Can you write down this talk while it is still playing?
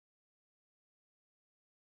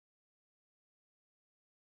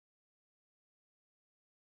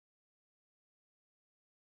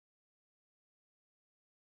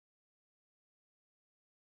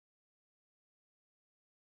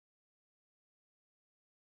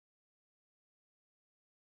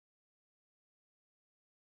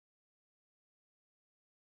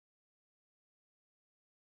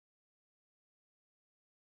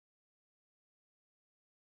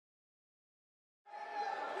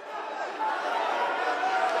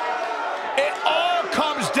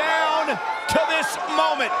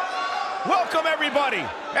moment. Welcome, everybody,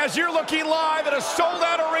 as you're looking live at a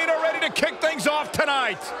sold-out arena ready to kick things off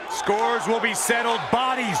tonight. Scores will be settled,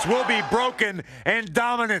 bodies will be broken, and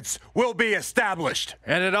dominance will be established.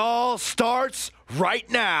 And it all starts right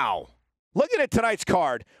now. Looking at tonight's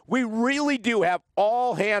card, we really do have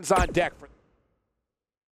all hands on deck.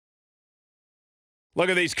 Look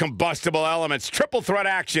at these combustible elements. Triple threat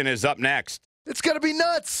action is up next. It's going to be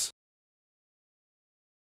nuts.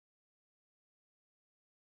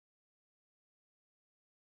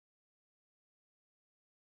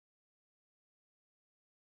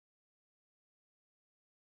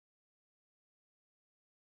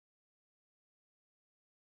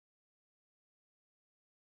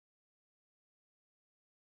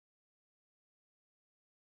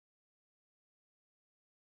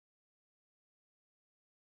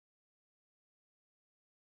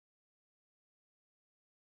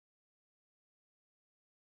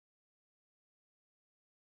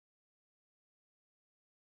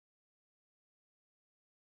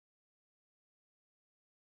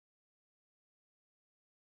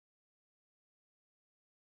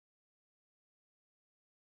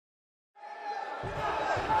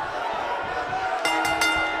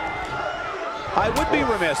 I would be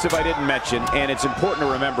remiss if I didn't mention, and it's important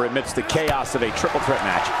to remember amidst the chaos of a triple threat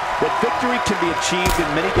match, that victory can be achieved in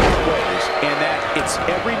many different ways, and that it's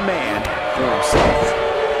every man for himself.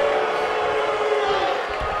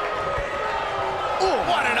 Oh,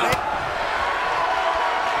 what an up!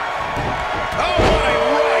 Oh, what a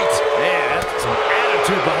right! Yeah, that's some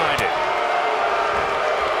attitude behind it.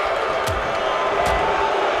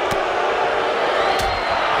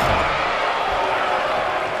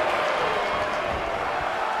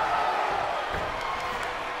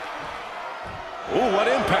 Ooh, what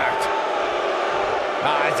impact.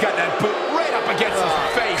 He's got that boot right up against his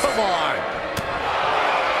face. Come on.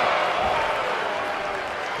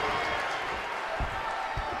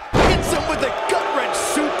 Hits him with a gut-wrench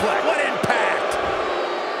suplex. What impact.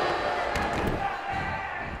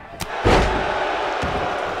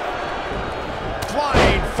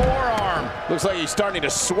 Flying forearm. Looks like he's starting to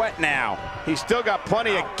sweat now. He's still got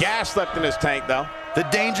plenty of gas left in his tank, though. The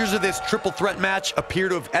dangers of this triple threat match appear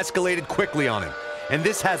to have escalated quickly on him. And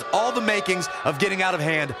this has all the makings of getting out of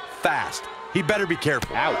hand fast. He better be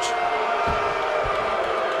careful. Ouch.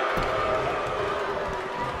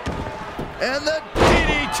 And the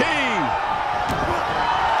DDT.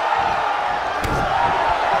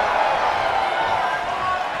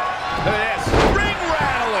 Look at this. Ring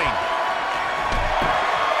rattling.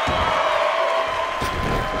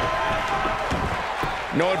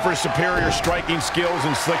 Known for superior striking skills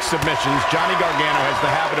and slick submissions, Johnny Gargano has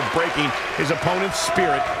the habit of breaking his opponent's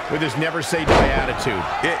spirit with his never-say-die attitude.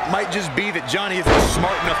 It might just be that Johnny isn't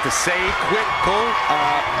smart enough to say quit, Cole,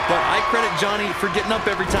 but I credit Johnny for getting up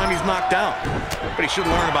every time he's knocked out. But he should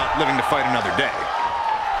learn about living to fight another day.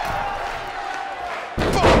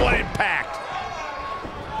 Oh, what impact!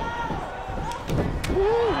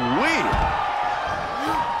 Woo-wee.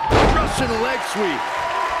 Russian leg sweep.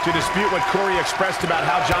 To dispute what Corey expressed about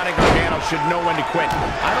how Johnny Gargano should know when to quit.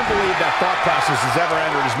 I don't believe that thought process has ever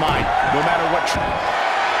entered his mind, no matter what.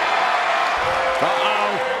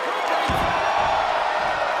 Uh-oh.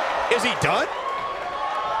 Is he done?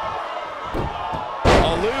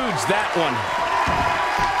 Eludes that one.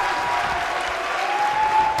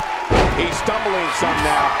 He's stumbling some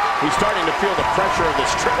now. He's starting to feel the pressure of this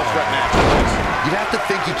triple threat match. You'd have to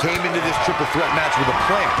think he came into this triple threat match with a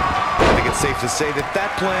plan. I think it's safe to say that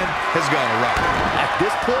that plan has gone awry. At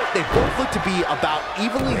this point, they both look to be about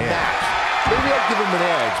evenly matched. Maybe I'd give him an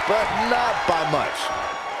edge, but not by much.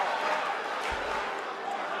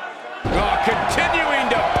 Oh,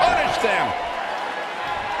 continuing to punish them.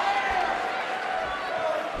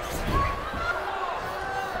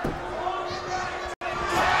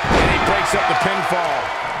 And he breaks up the pinfall.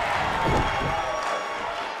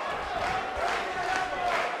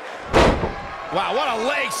 Wow, what a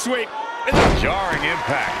leg sweep. It's a jarring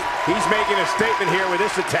impact. He's making a statement here with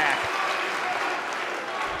this attack.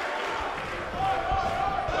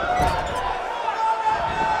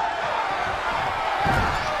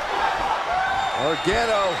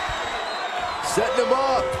 Gargano setting him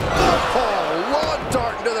up. Oh, long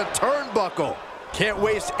dart into the turnbuckle. Can't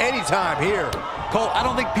waste any time here. Cole, I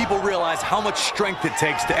don't think people realize how much strength it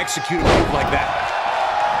takes to execute a move like that.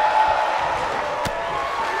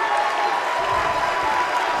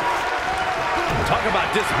 Talk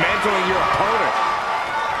about dismantling your opponent.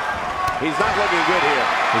 He's not looking good here.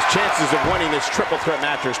 His chances of winning this triple threat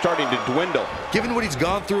match are starting to dwindle. Given what he's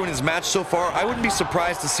gone through in his match so far, I wouldn't be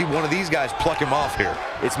surprised to see one of these guys pluck him off here.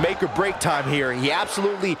 It's make or break time here. He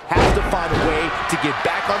absolutely has to find a way to get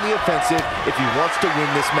back on the offensive if he wants to win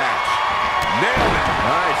this match. Nailed it.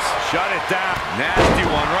 Nice. Shut it down. Nasty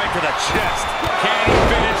one right to the chest. Can he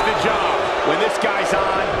finish the job? When this guy's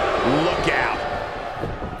on, look out.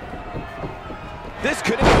 This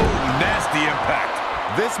could have been nasty impact.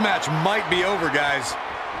 This match might be over, guys.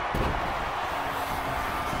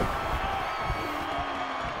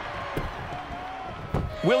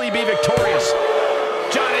 Will he be victorious?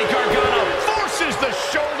 Johnny Gargano forces the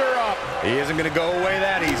shoulder up. He isn't going to go away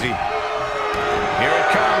that easy. Here it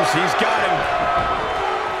comes. He's got him.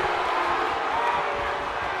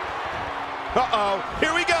 Uh-oh.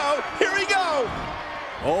 Here we go. Here we go.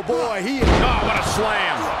 Oh, boy. Oh, what a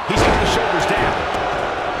slam. He's got the shoulders down.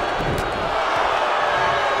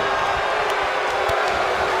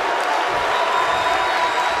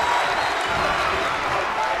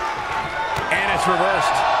 And it's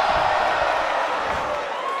reversed.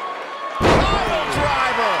 Pile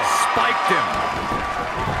driver. Spiked him.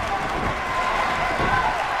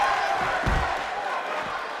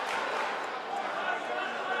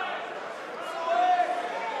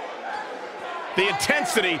 The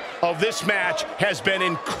intensity of this match has been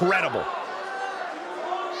incredible.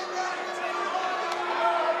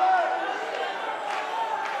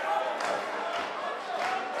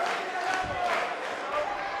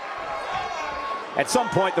 At some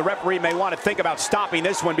point, the referee may want to think about stopping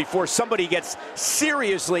this one before somebody gets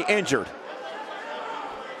seriously injured.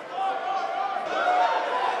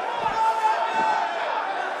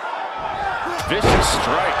 Vicious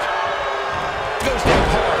strike. Goes down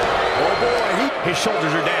hard. Oh boy, his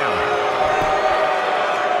shoulders are down.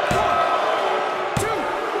 1, 2.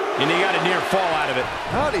 And he got a near fall out of it.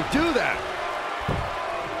 How'd he do that?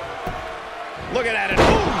 Looking at it.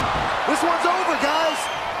 Boom! This one's over, guys.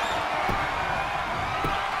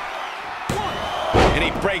 And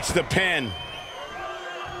he breaks the pin.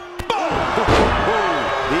 Boom!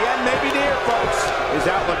 The end may be near, folks. His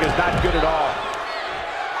outlook is not good at all.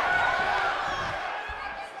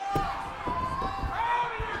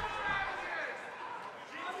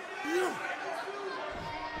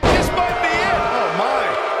 This might be it. Oh, my.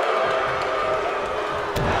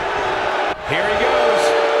 Here he goes.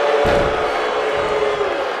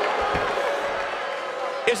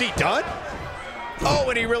 Is he done? Oh,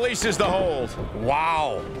 and he releases the hold.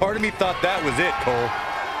 Wow. Part of me thought that was it, Cole.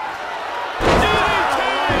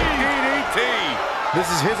 DDT! This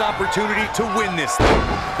is his opportunity to win this thing.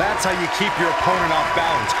 That's how you keep your opponent off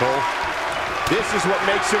balance, Cole. This is what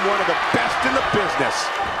makes him one of the best in the business.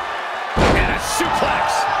 And a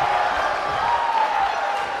suplex.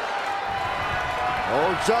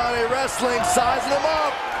 Oh, Johnny Wrestling sizing him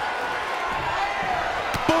up.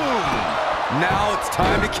 Boom! Now it's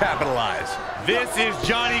time to capitalize. This is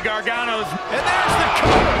Johnny Gargano's... And there's the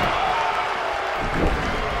cover.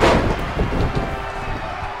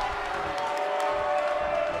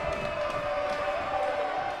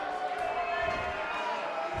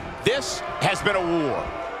 This has been a war.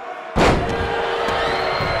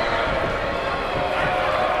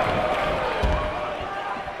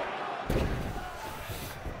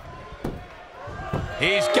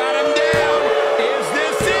 He's got him down. Is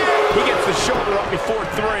this it? He gets the shoulder up before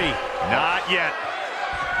 3. Not yet.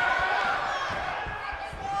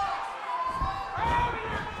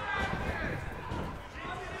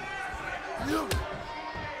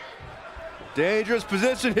 Dangerous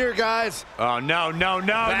position here, guys. Oh, no, no, no,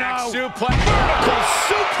 Back no. suplex. Vertical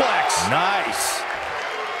suplex. Nice.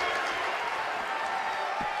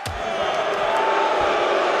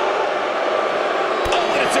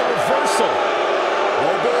 Oh, and it's a reversal.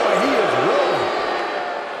 Oh, boy, he is rolling.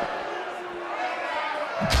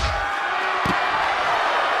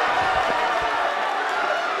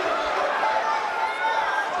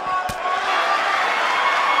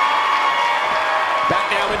 Back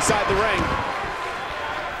now inside the ring.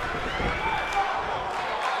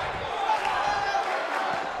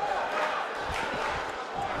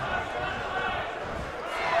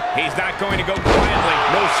 He's not going to go quietly.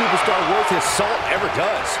 No superstar worth his salt ever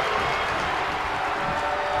does.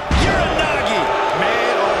 Uranagi.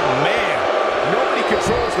 Man, oh man. Nobody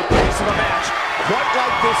controls the pace of a match quite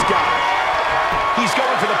like this guy. He's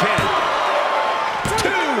going for the pin.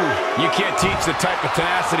 2. You can't teach the type of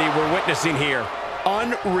tenacity we're witnessing here.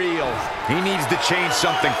 Unreal. He needs to change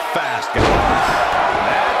something fast, guys.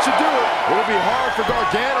 That should do it. It'll be hard for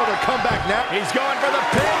Gargano to come back now. He's going for the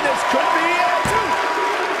pin. This could be it.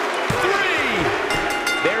 2,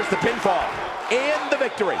 3. There's the pinfall and the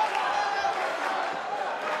victory.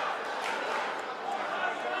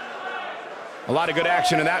 A lot of good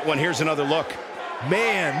action in that one. Here's another look.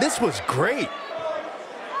 Man, this was great.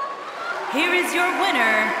 Here is your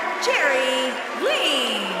winner, Jerry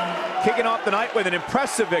Lee. Kicking off the night with an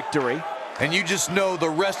impressive victory. And you just know the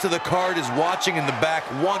rest of the card is watching in the back,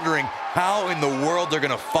 wondering how in the world they're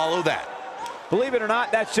going to follow that. Believe it or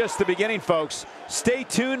not, that's just the beginning, folks. Stay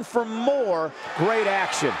tuned for more great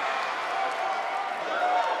action.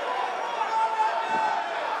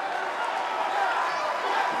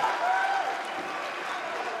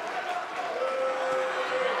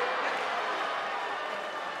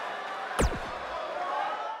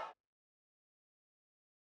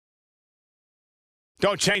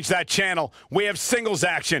 Don't change that channel. We have singles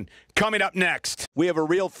action coming up next. We have a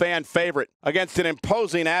real fan favorite against an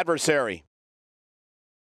imposing adversary.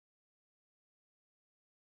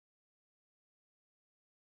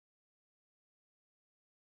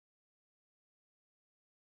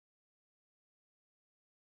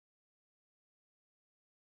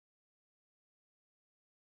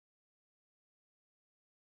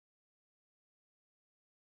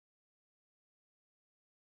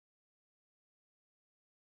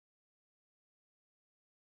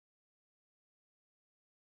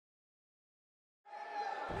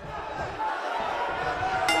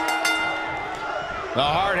 The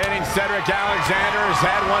hard-hitting Cedric Alexander has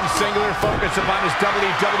had one singular focus upon his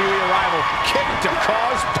WWE arrival, kick to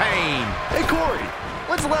cause pain. Hey, Corey,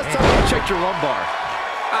 when's the last time you checked your lumbar?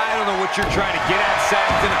 I don't know what you're trying to get at,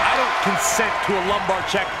 Saxton. I don't consent to a lumbar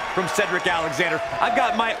check from Cedric Alexander. I've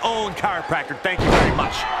got my own chiropractor. Thank you very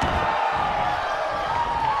much.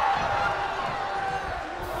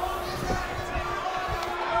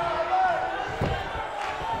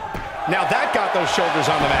 Now that got those shoulders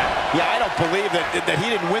on the mat. Yeah, I don't believe that he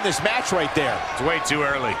didn't win this match right there. It's way too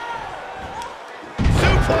early.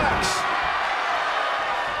 Suplex!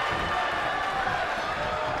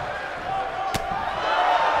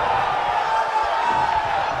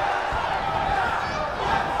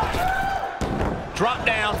 Drop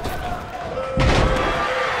down.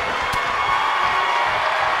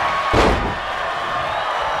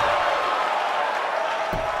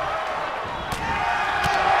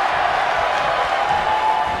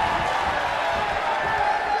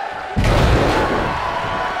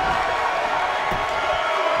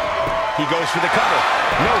 He goes for the cover.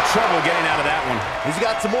 No trouble getting out of that one. He's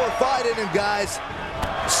got some more fight in him, guys.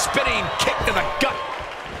 Spinning kick to the gut.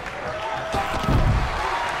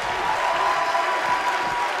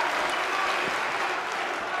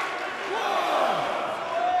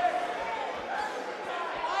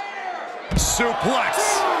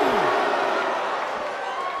 Suplex.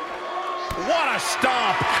 What a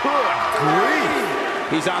stomp. Good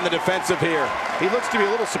grief. He's on the defensive here. He looks to be a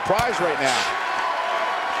little surprised right now.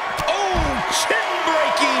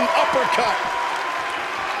 Chin-breaking uppercut.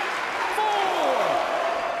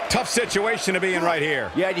 Tough situation to be in right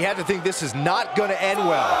here. Yeah, and you have to think this is not going to end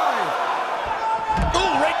well.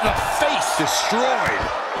 Ooh, right in the face. Destroyed.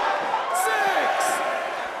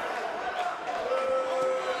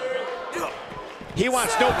 6. He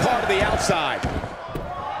wants no part of the outside.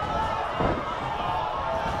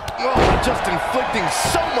 Oh, just inflicting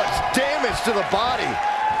so much damage to the body.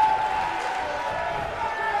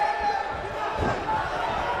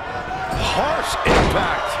 Harsh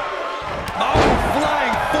impact. Oh,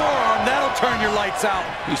 flying forearm. That'll turn your lights out.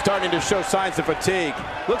 He's starting to show signs of fatigue.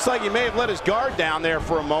 Looks like he may have let his guard down there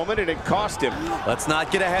for a moment, and it cost him. Let's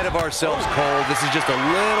not get ahead of ourselves, Cole. This is just a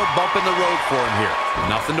little bump in the road for him here.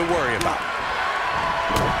 Nothing to worry about.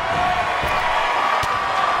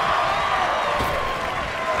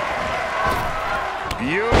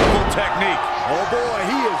 Beautiful technique. Oh, boy,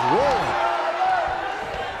 he is rolling.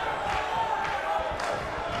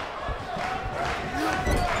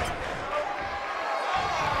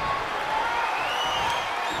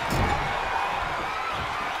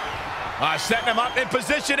 Setting him up in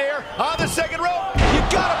position here on the second rope. You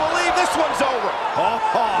gotta believe this one's over. Oh,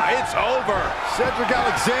 it's over. Cedric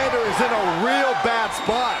Alexander is in a real bad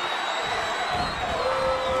spot.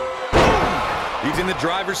 He's in the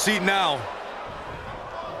driver's seat now.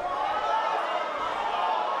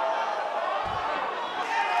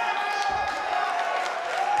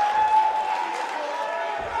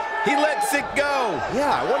 He lets it go.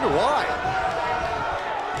 Yeah, I wonder why.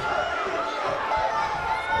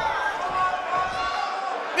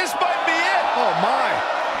 This might be it. Oh, my.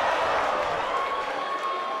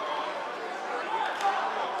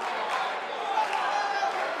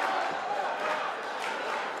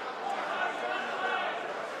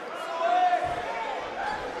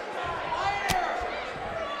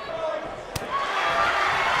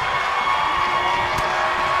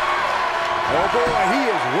 Oh, boy, he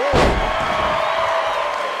is rolling.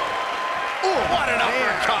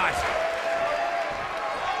 uppercut.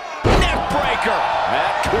 Neck breaker.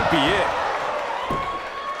 That could be it.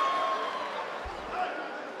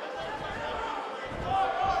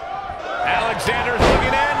 Alexander's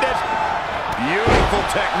looking to end it. Beautiful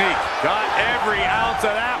technique. Got every ounce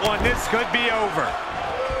of that one. This could be over.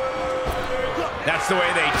 That's the way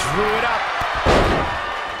they drew it up.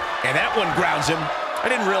 And that one grounds him. I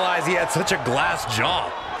didn't realize he had such a glass jaw.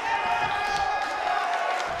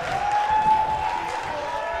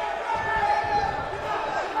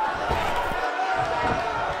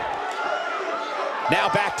 Now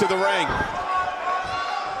back to the ring.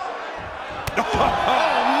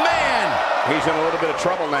 Oh, man! He's in a little bit of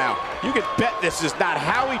trouble now. You can bet this is not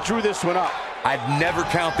how he drew this one up. I'd never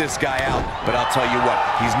count this guy out, but I'll tell you what,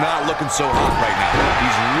 he's not looking so hot right now.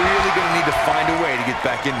 He's really going to need to find a way to get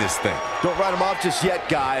back in this thing. Don't write him off just yet,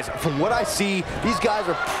 guys. From what I see, these guys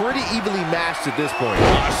are pretty evenly matched at this point.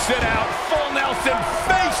 Sit out, full Nelson,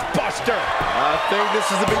 face buster. I think this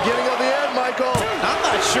is the beginning of the end, Michael. I'm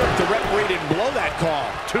not sure if the referee didn't blow that call.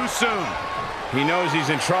 Too soon. He knows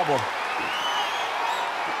he's in trouble.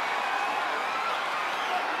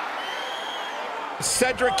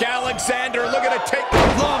 Cedric Alexander looking to take the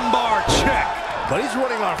Lumbar check. But he's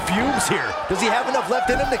running on fumes here. Does he have enough left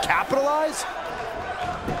in him to capitalize?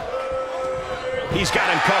 He's got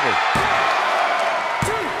him covered.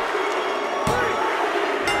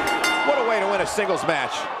 What a way to win a singles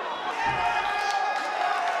match.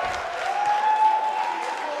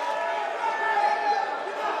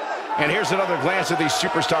 And here's another glance at these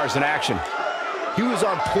superstars in action. He was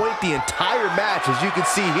on point the entire match, as you can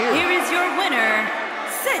see here. Here is your winner,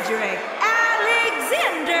 Cedric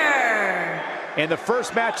Alexander. And the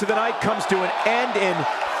first match of the night comes to an end in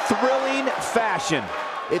thrilling fashion.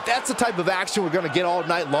 If that's the type of action we're going to get all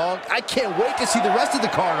night long, I can't wait to see the rest of the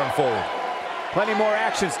card unfold. Plenty more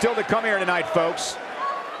action still to come here tonight, folks.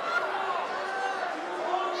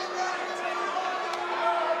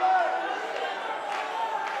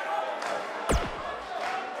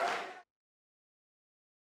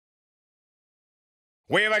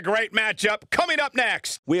 We have a great matchup coming up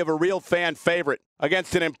next. We have a real fan favorite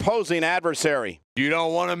against an imposing adversary. You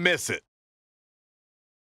don't want to miss it.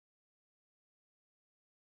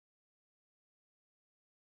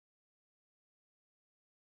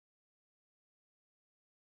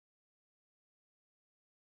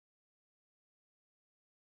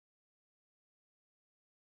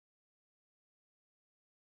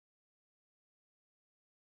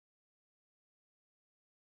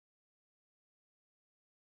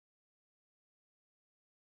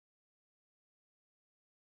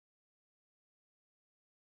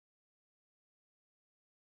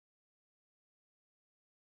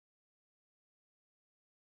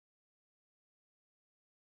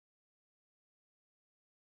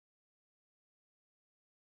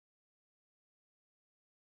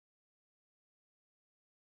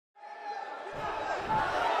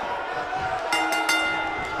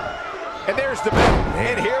 And there's the battle.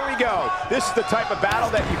 And here we go. This is the type of battle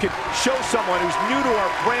that you can show someone who's new to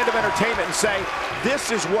our brand of entertainment and say,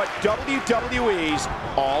 this is what WWE's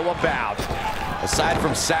all about. Aside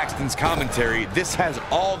from Saxton's commentary, this has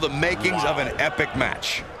all the makings of an epic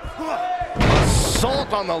match.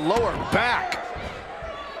 Assault on the lower back.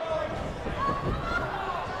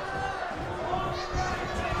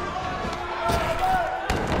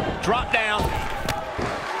 Drop down.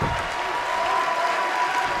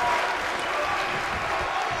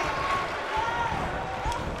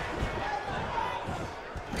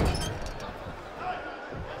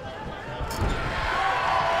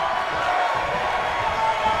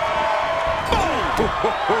 Oh,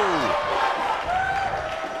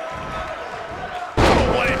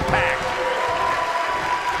 what impact!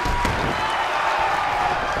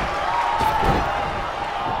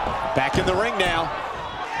 Back in the ring now.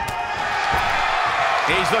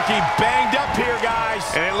 He's looking banged up here, guys.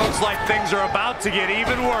 And it looks like things are about to get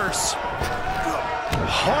even worse.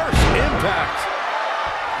 Harsh impact.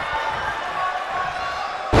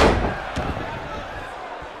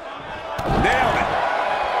 Nailed it.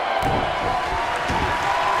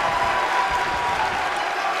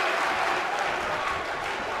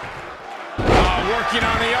 Working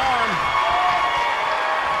on the arm.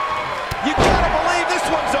 You gotta believe this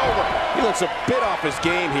one's over. He looks a bit off his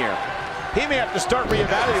game here. He may have to start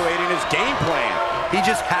reevaluating his game plan. He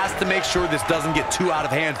just has to make sure this doesn't get too out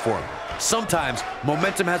of hand for him. Sometimes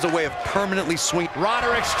momentum has a way of permanently swinging.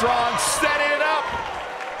 Roderick Strong setting it up.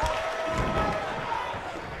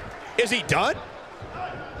 Is he done?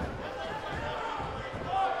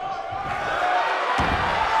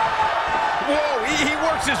 Whoa, he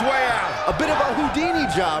works his way out. A bit of a Houdini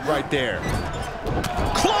job right there.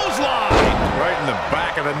 Clothesline! Right in the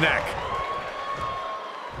back of the neck.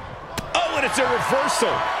 Oh, and it's a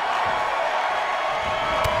reversal.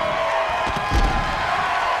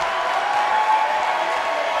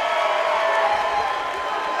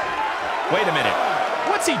 Wait a minute.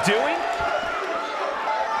 What's he doing?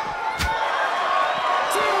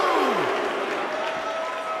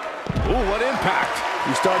 Ooh, what impact.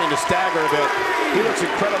 He's starting to stagger a bit. He looks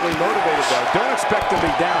incredibly motivated, though. Don't expect him to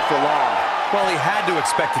be down for long. Well, he had to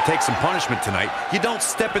expect to take some punishment tonight. You don't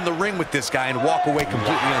step in the ring with this guy and walk away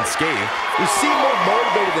completely unscathed. He seemed more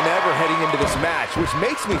motivated than ever heading into this match, which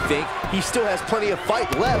makes me think he still has plenty of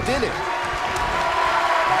fight left in him.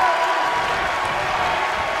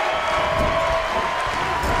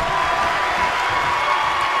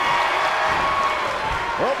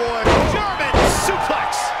 Oh boy, German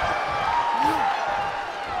suplex.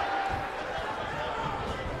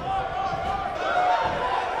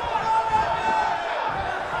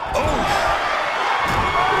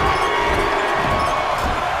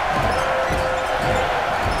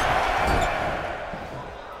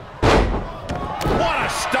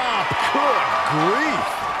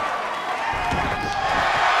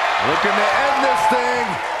 Looking to end this thing.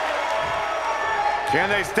 Can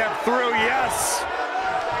they step through? Yes.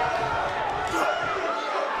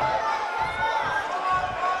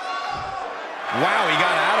 Wow, he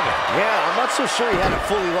got out of it. Yeah, I'm not so sure he had it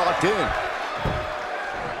fully locked in.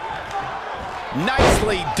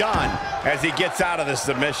 Nicely done as he gets out of the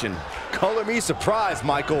submission. Color me surprised,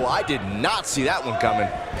 Michael. I did not see that one coming.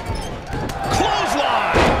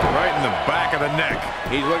 Clothesline! Right in the back of the neck.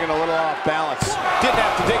 He's looking a little off balance. Didn't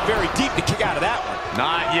have to dig very deep to kick out of that one.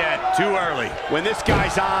 Not yet. Too early. When this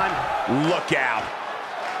guy's on, look out.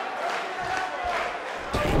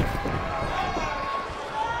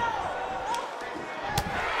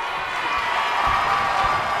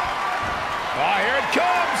 Oh, here it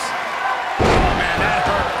comes. Oh, man, that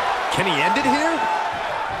hurt. Can he end it here?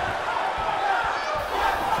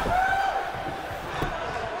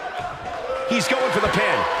 He's going for the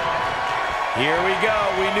pin. Here we go.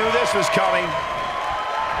 We knew this was coming.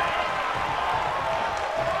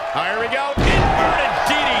 Here we go. Inverted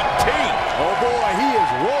DDT. Oh, boy, he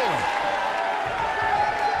is rolling.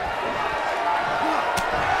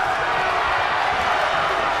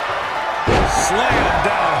 Slam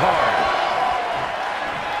down hard.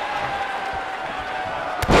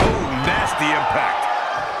 Oh, nasty impact.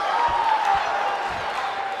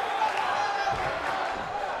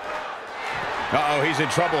 Uh-oh, he's in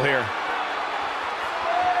trouble here.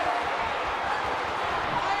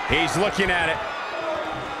 He's looking at it.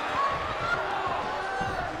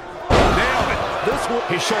 Nailed it.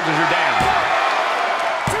 His shoulders are down.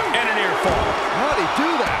 And an ear fall. How'd he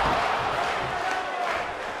do that?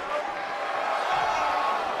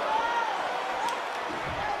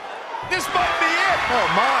 This might be it. Oh,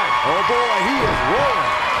 my. Oh, boy, he is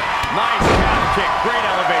rolling. Nice calf kick. Great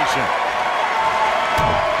elevation.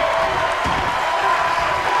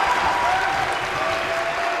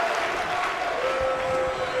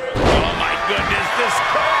 Oh, my goodness. This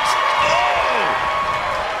hurts. Oh!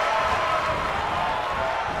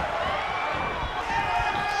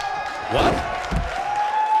 What?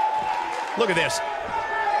 Look at this.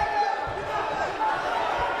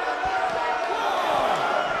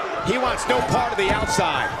 He wants no part of the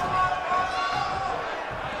outside.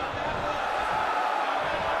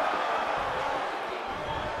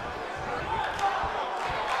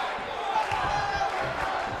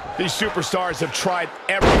 These superstars have tried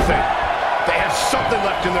everything. They have something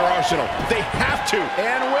left in their arsenal. They have to.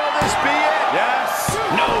 And will this be it? Yes.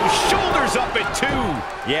 No, shoulders up at 2.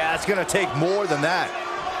 Yeah, it's going to take more than that.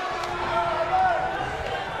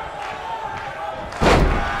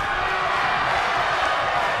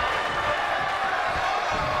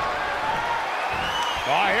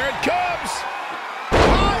 Oh, here it comes.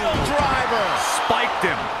 Pile driver. Spiked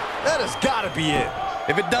him. That has got to be it.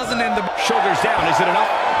 If it doesn't end the... Shoulders down. Is it enough?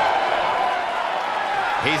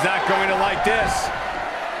 He's not going to like this.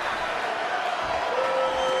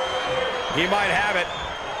 He might have it.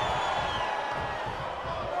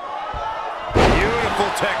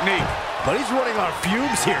 Beautiful technique. But he's running on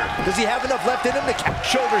fumes here. Does he have enough left in him to catch?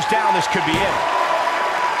 Shoulders down. This could be it.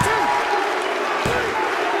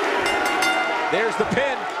 There's the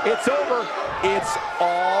pin. It's over. It's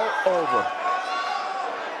all over.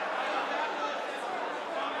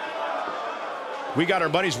 We got our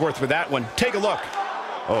money's worth with that one. Take a look.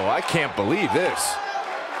 Oh, I can't believe this.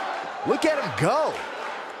 Look at him go.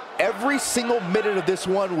 Every single minute of this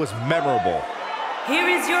one was memorable. Here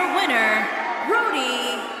is your winner,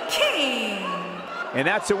 Brody King. And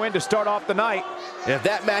that's a win to start off the night. And if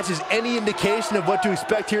that match is any indication of what to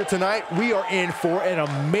expect here tonight, we are in for an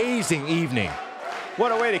amazing evening.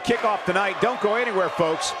 What a way to kick off tonight. Don't go anywhere,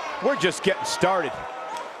 folks. We're just getting started.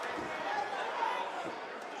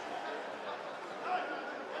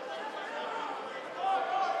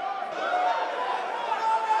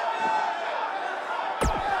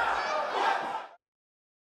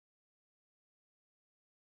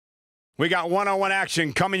 We got one-on-one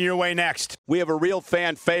action coming your way next. We have a real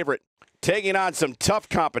fan favorite taking on some tough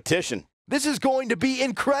competition. This is going to be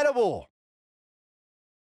incredible.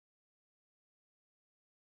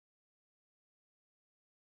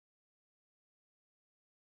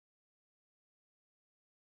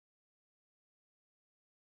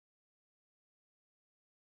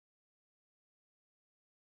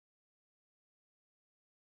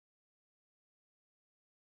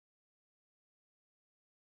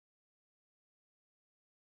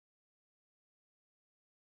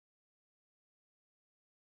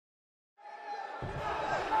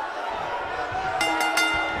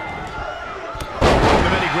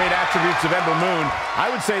 Great attributes of Ember Moon, I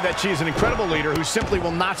would say that she's an incredible leader who simply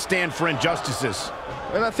will not stand for injustices.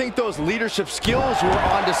 And I think those leadership skills were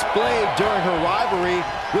on display during her rivalry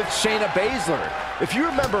with Shayna Baszler. If you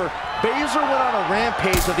remember, Baszler went on a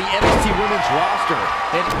rampage of the NXT Women's roster,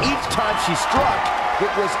 and each time she struck, it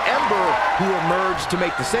was Ember who emerged to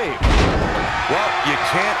make the save. Well, you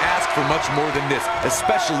can't ask for much more than this,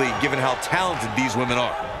 especially given how talented these women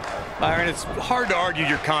are. Byron, it's hard to argue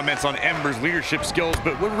your comments on Ember's leadership skills,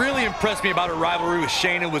 but what really impressed me about her rivalry with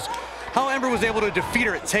Shayna was how Ember was able to defeat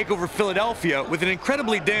her at TakeOver Philadelphia with an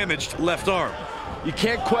incredibly damaged left arm. You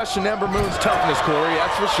can't question Ember Moon's toughness, Corey,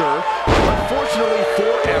 that's for sure. Unfortunately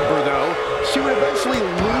for Ember, though, she would eventually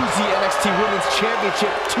lose the NXT Women's Championship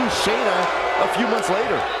to Shayna a few months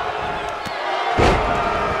later.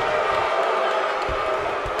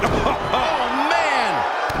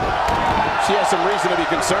 She has some reason to be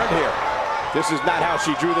concerned here. This is not how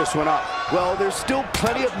she drew this one up. Well, there's still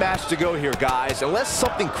plenty of match to go here, guys. Unless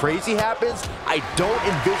something crazy happens, I don't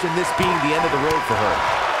envision this being the end of the road for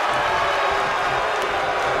her.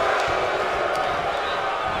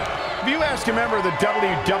 If you ask a member of the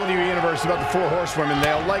WWE Universe about the Four Horsewomen,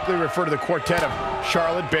 they'll likely refer to the quartet of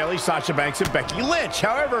Charlotte, Bayley, Sasha Banks, and Becky Lynch.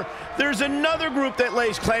 However, there's another group that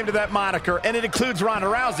lays claim to that moniker, and it includes Ronda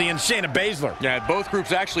Rousey and Shayna Baszler. Yeah, both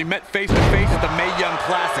groups actually met face-to-face at the Mae Young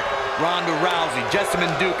Classic. Ronda Rousey,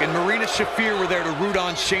 Jessamine Duke, and Marina Shafir were there to root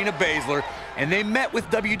on Shayna Baszler, and they met with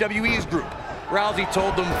WWE's group. Rousey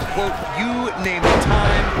told them, quote, "You name the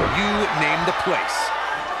time, you name the place."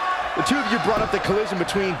 The two of you brought up the collision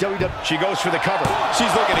between WWE. She goes for the cover.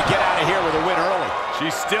 She's looking to get out of here with a win early.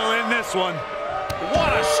 She's still in this one.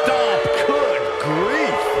 What a stomp! Good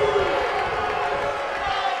grief.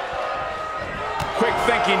 Quick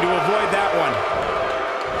thinking to avoid that one.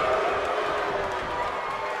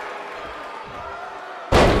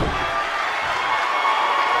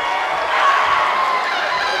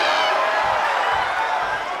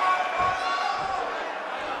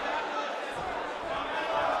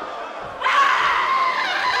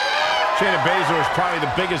 Shayna Baszler is probably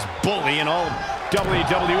the biggest bully in all of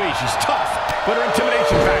WWE. She's tough, but her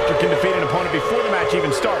intimidation factor can defeat an opponent before the match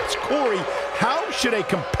even starts. Corey, how should a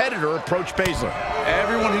competitor approach Baszler?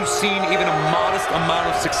 Everyone who's seen even a modest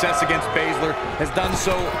amount of success against Baszler has done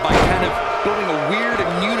so by kind of building a weird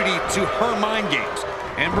immunity to her mind games.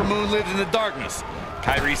 Ember Moon lives in the darkness.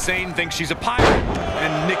 Kairi Sane thinks she's a pirate.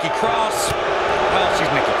 And Nikki Cross, well,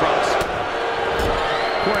 she's Nikki Cross.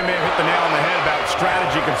 Corey may have hit the nail on the head about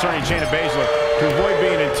strategy concerning Shayna Baszler. To avoid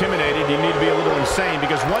being intimidated, you need to be a little insane,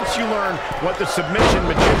 because once you learn what the submission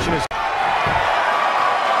magician is...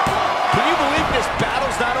 Can you believe this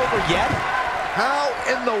battle's not over yet? How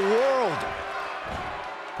in the world?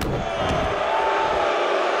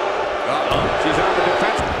 She's on the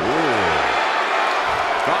defense.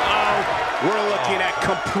 We're looking at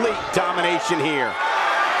complete domination here.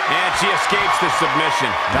 And she escapes the submission.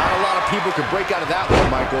 Not a lot of people could break out of that one,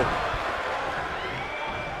 Michael.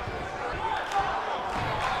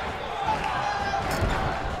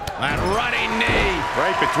 That running knee.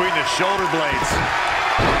 Right between the shoulder blades.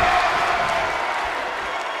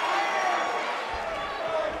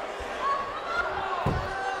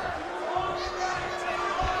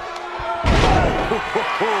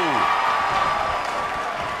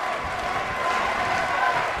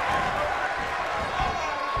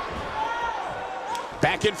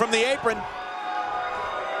 Back in from the apron.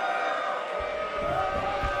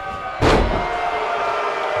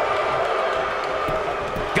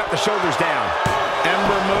 Got the shoulders down.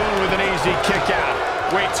 Ember Moon with an easy kick out.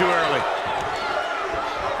 Way too early.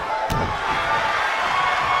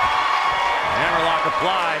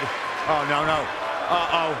 applied. Oh, no, no.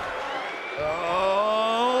 Uh-oh.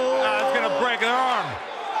 Oh, it's going to break her arm.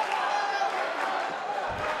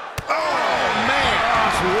 Oh, man.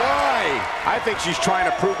 Why? I think she's trying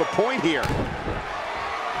to prove a point here.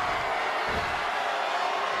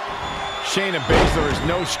 Shayna Baszler is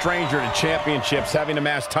no stranger to championships, having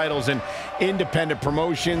amassed titles in independent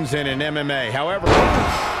promotions and in MMA. However,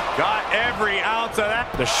 Got every ounce of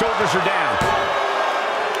that. the shoulders are down.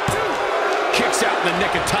 Kicks out in the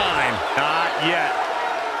nick of time. Not yet.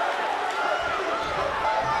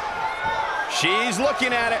 She's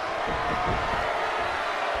looking at it.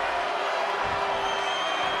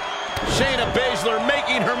 Shayna Baszler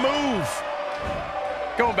making her move.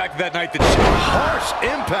 Going back to that night that Harsh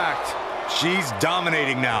impact. she's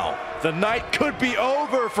dominating now. The night could be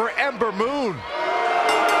over for Ember Moon.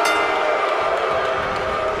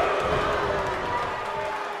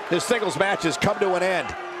 This singles match has come to an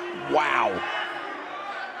end. Wow.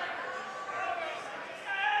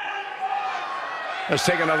 Let's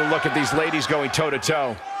take another look at these ladies going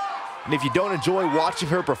toe-to-toe. And if you don't enjoy watching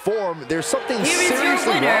her perform, there's something Here is your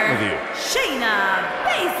seriously wrong with winner, you. Shayna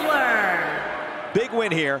Baszler. Big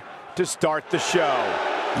win here to start the show.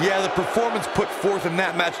 Yeah, the performance put forth in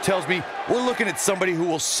that match tells me we're looking at somebody who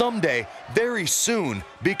will someday, very soon,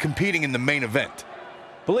 be competing in the main event.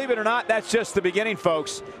 Believe it or not, that's just the beginning,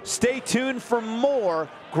 folks. Stay tuned for more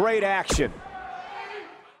great action.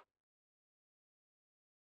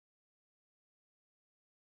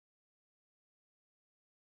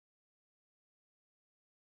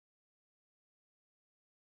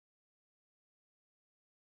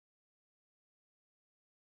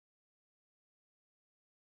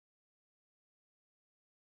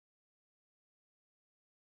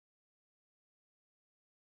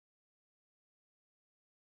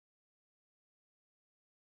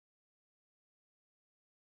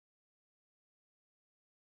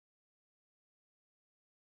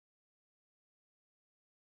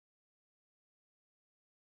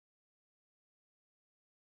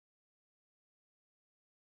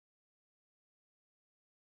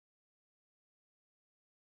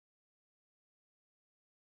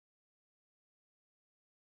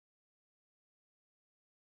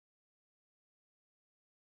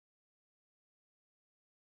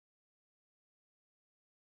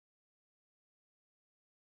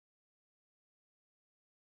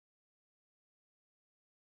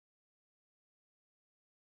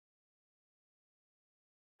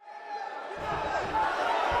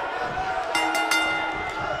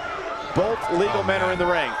 Both legal men are in the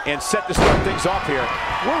ring and set to start things off here.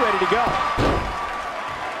 We're ready to go.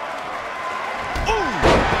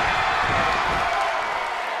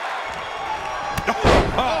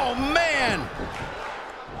 Oh, man!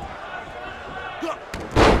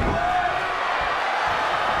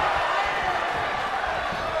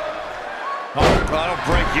 Oh,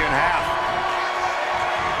 that'll break you in half.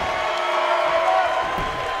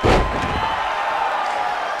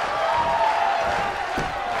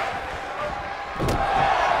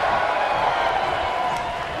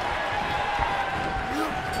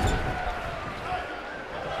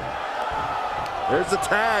 There's the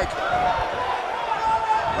tag.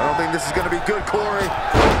 I don't think this is going to be good, Corey.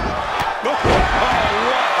 Oh,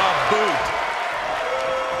 what a boot.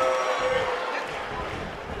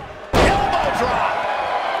 Elbow drop!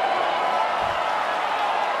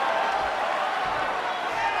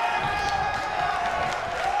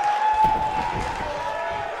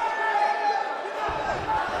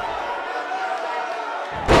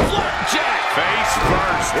 Flapjack! Face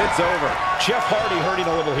first. It's over. Jeff Hardy hurting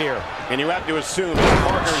a little here. And you have to assume his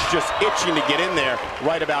partner's just itching to get in there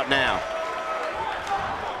right about now.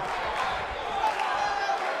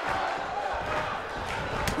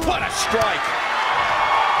 What a strike!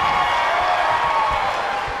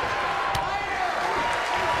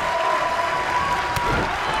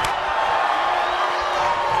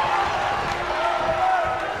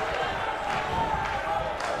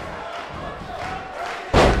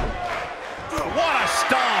 What a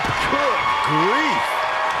stomp! Good grief!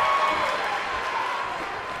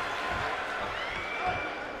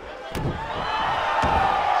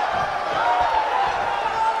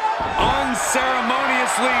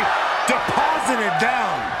 Unceremoniously deposited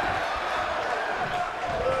down.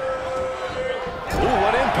 Ooh,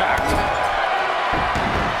 what impact!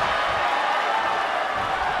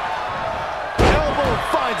 Elbow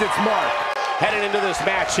finds its mark. Heading into this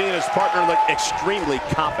match, he and his partner look extremely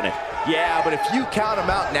confident. Yeah, but if you count him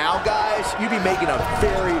out now, guys, you'd be making a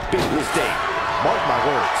very big mistake. Mark my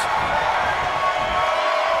words.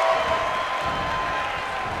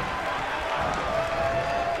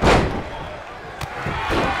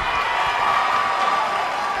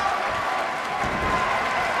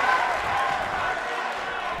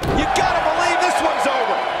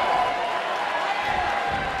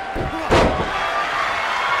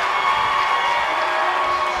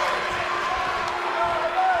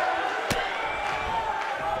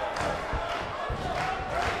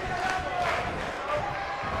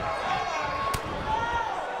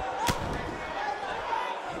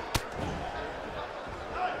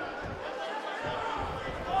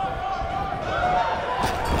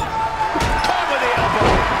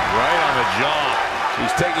 job.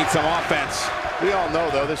 He's taking some offense. We all know,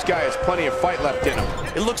 though, this guy has plenty of fight left in him.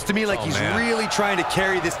 It looks to me like he's really trying to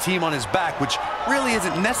carry this team on his back, which really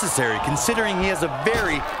isn't necessary, considering he has a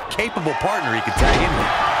very capable partner he could tag in with.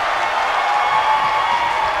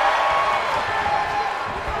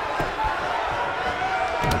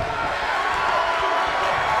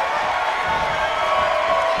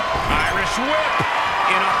 Irish whip.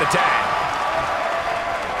 In off the tag.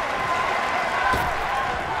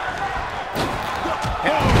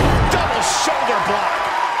 Double shoulder block.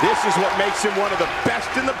 This is what makes him one of the best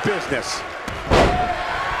in the business.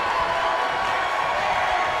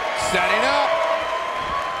 Setting up.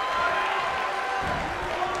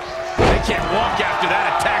 They can't walk after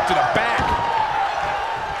that attack to the back.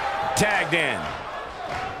 Tagged in.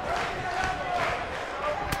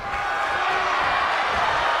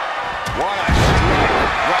 What a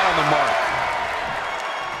strike. Right on the mark.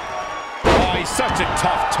 Oh, he's such a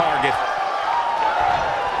tough target.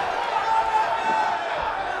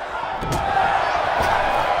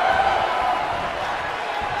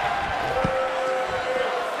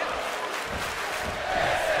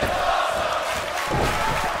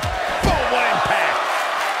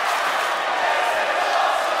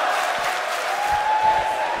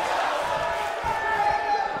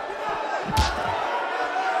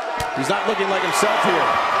 He's not looking like himself here.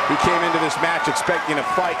 He came into this match expecting a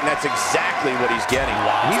fight, and that's exactly what he's getting.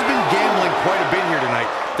 Wow. He's been gambling quite a bit here tonight.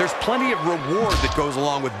 There's plenty of reward that goes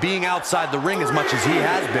along with being outside the ring as much as he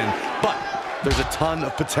has been, but there's a ton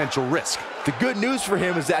of potential risk. The good news for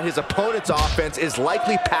him is that his opponent's offense is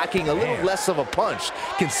likely packing a little less of a punch,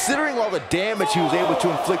 considering all the damage he was able to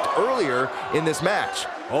inflict earlier in this match.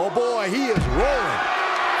 Oh boy, he is rolling.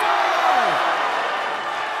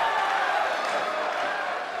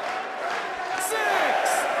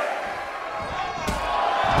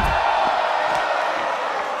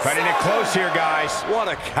 Cutting it close here, guys. What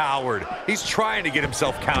a coward. He's trying to get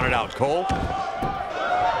himself counted out, Cole.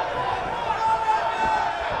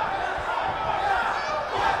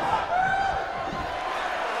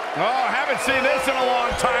 Oh, haven't seen this in a long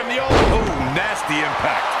time. The old... Oh, nasty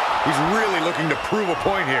impact. He's really looking to prove a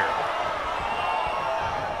point here.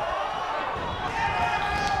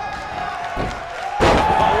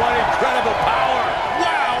 Oh, what incredible power.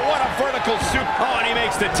 Wow, what a vertical soup. Oh, and he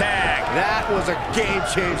makes the tag. That was a game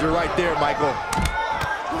changer right there, Michael.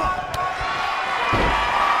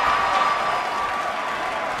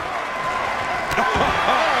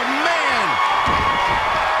 Oh, man.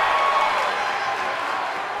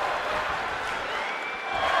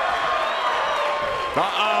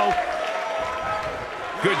 Uh-oh.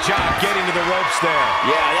 Good job getting to the ropes there.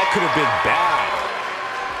 Yeah, that could have been bad.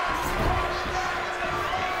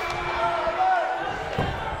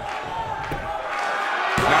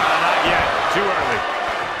 No, not yet. Too early.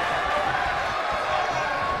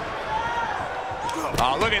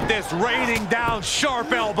 Oh, look at this, raining down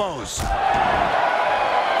sharp elbows.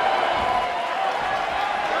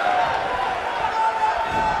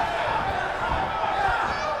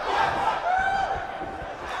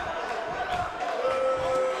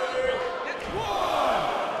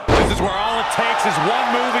 This is where all it takes is one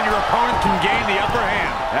move and your opponent can gain the upper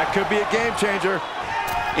hand. That could be a game changer.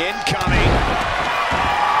 Incoming.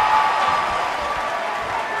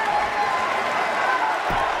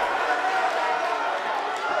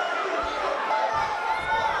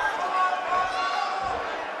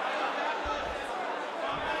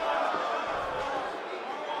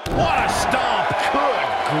 What a stomp. Good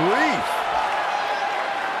grief.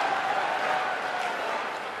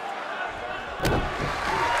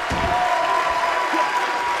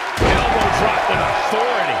 Elbow drop with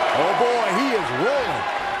authority. Oh boy, he is rolling.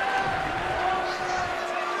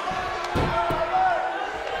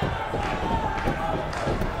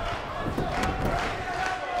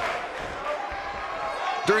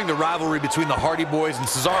 During the rivalry between the Hardy Boys and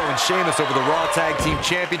Cesaro and Sheamus over the Raw Tag Team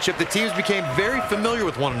Championship, the teams became very familiar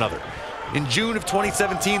with one another. In June of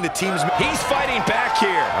 2017, the teams... He's fighting back here.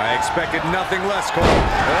 I expected nothing less, Cole.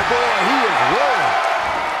 Oh boy, he is rolling.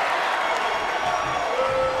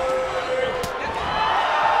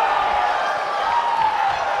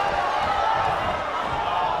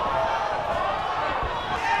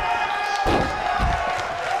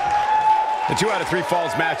 The 2 out of 3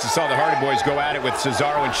 falls match that saw the Hardy Boys go at it with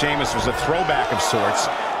Cesaro and Sheamus was a throwback of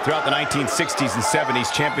sorts. Throughout the 1960s and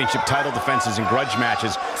 70s, championship title defenses and grudge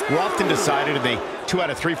matches were often decided in the 2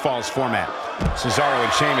 out of 3 falls format. Cesaro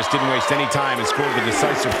and Sheamus didn't waste any time and scored the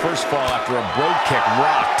decisive first fall after a brogue kick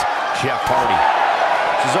rocked Jeff Hardy.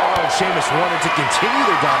 Cesaro and Sheamus wanted to continue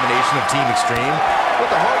their domination of Team Extreme, But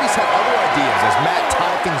the Hardys had other ideas as Matt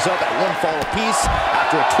tied things up at one fall apiece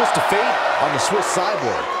after a twist of fate on the Swiss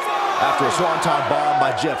sideboard. After a swanton bomb by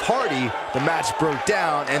Jeff Hardy, the match broke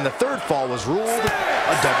down and the third fall was ruled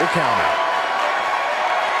a double countout.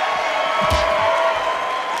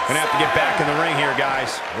 Gonna have to get back in the ring here,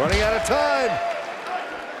 guys. Running out of time.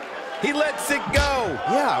 He lets it go.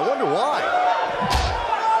 Yeah, I wonder why.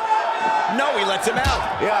 No, he lets him out.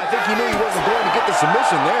 Yeah, I think he knew he wasn't going to get the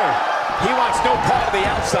submission there. He wants no part of the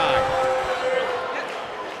outside.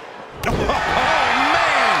 Oh,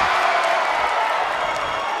 man!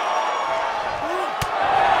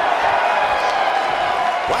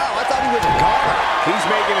 Wow, I thought he was gone. He's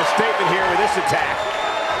making a statement here with this attack.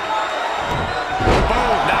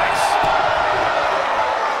 Boom, nice.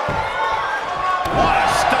 What a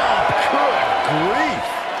stomp. Good grief.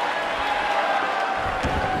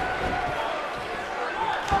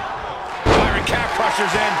 Byron Cat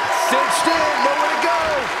Crusher's in. Cinched in, nowhere to go.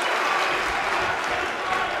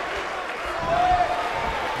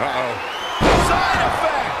 Uh-oh. Side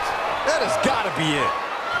effect. That has got to be it.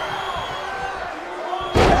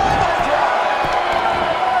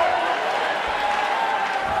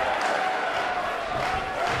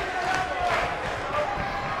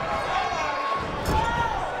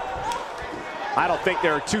 I don't think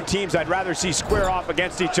there are two teams I'd rather see square off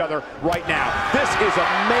against each other right now. This is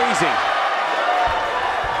amazing.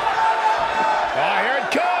 Oh, here it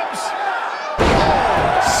comes.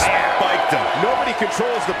 Spiked him. Nobody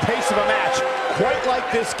controls the pace of a match quite like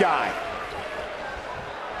this guy.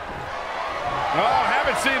 Oh,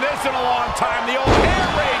 haven't seen this in a long time. The old air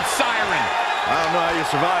raid siren. I don't know how you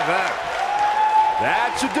survive that.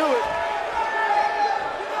 That should do it.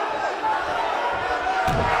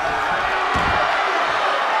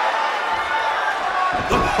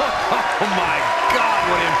 Oh, my God,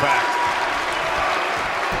 what impact.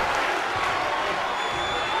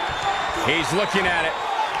 He's looking at it.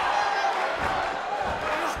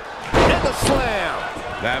 And the slam.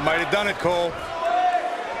 That might have done it, Cole.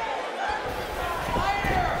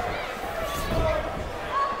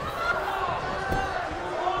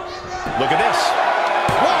 Look at this.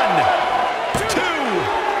 1, 2,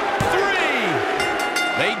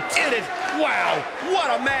 3. They did it. Wow, what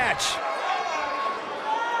a match.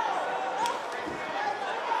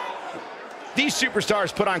 These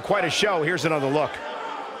superstars put on quite a show. Here's another look.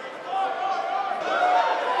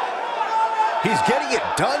 He's getting it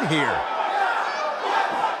done here.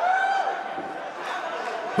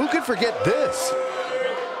 Who could forget this?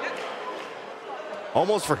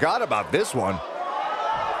 Almost forgot about this one.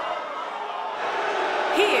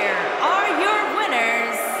 Here are your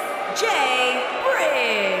winners, Jay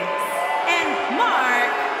Briggs and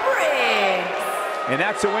Mark Briggs. And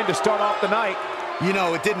that's a win to start off the night. You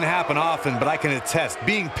know, it didn't happen often, but I can attest,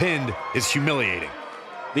 being pinned is humiliating.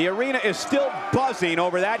 The arena is still buzzing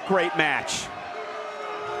over that great match.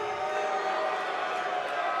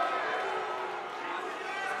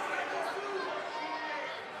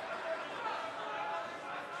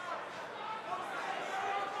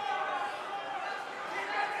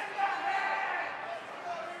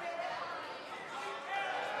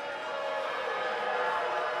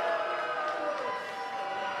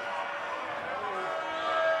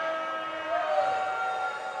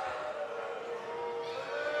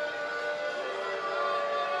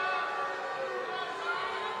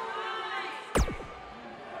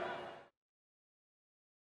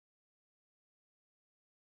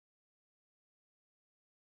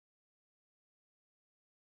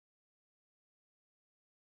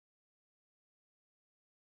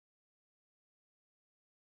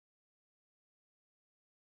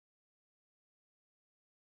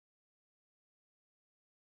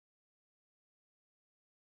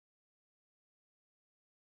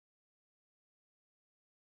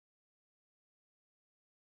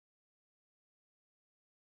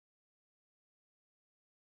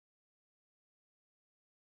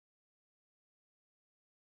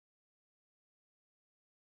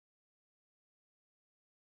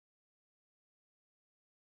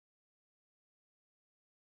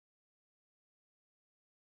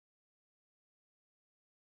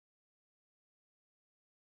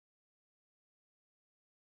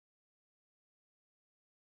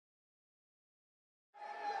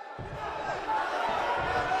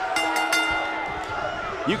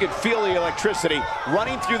 You can feel the electricity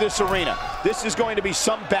running through this arena. This is going to be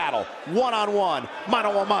some battle. One-on-one,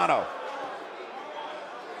 mano-a-mano.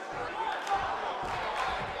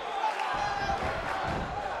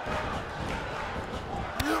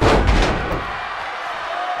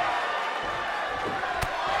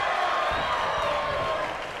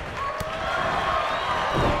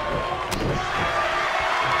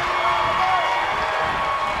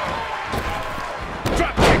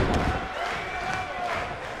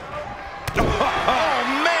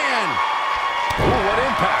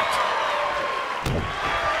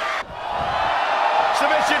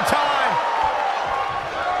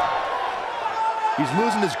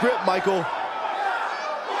 loosen his grip, Michael.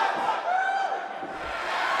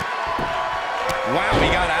 Wow, he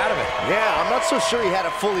got out of it. Yeah, I'm not so sure he had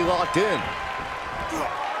it fully locked in.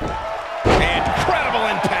 Incredible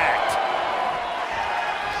impact.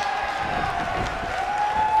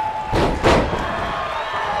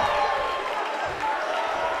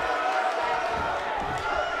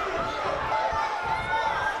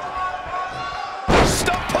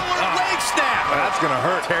 Stump puller leg snap. That's going to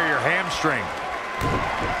hurt. Tear your hamstring.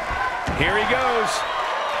 Here he goes.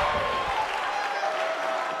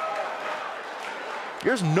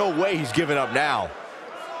 There's no way he's giving up now.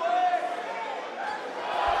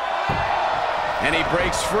 And he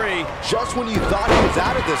breaks free. Just when you thought he was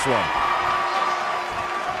out of this one.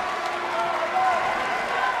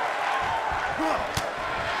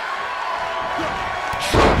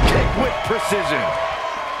 Drop kick with precision.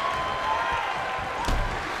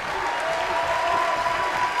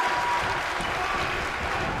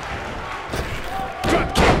 Drop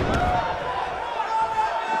kick.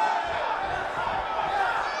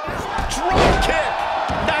 Drop kick.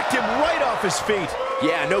 Knocked him right off his feet.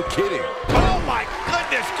 Yeah, no kidding. Oh my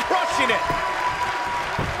goodness, crushing it.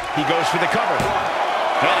 He goes for the cover.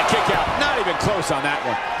 And a kick out. Not even close on that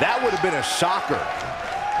one. That would have been a shocker.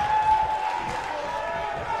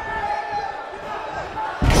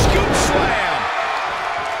 Scoop slam.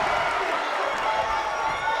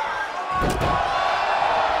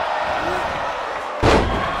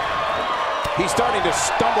 He's starting to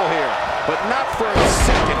stumble here, but not for a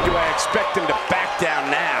second do I expect him to back down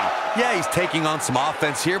now. Yeah, he's taking on some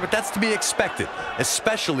offense here, but that's to be expected,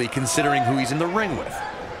 especially considering who he's in the ring with.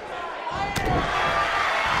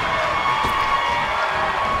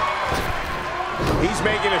 He's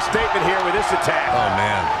making a statement here with this attack. Oh,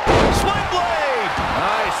 man. Sling blade.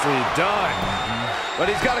 Nicely done. But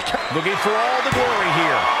he's got to looking for all the glory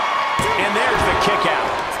here. And there's the kick out.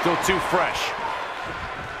 Still too fresh.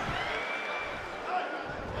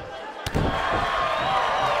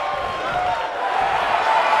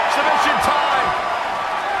 Submission time.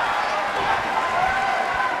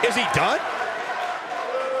 Is he done?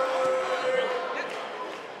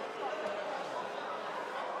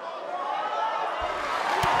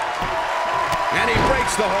 And he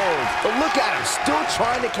breaks the hold. But look at him, still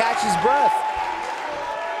trying to catch his breath.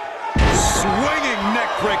 Swinging neck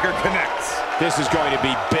breaker connects. This is going to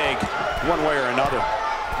be big, one way or another.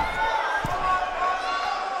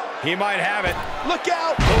 He might have it. Look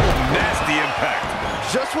out! Oh, nasty impact.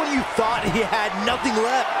 Just when you thought he had nothing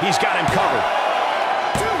left. He's got him covered.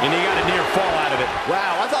 And he got a near fall out of it.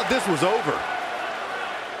 Wow, I thought this was over.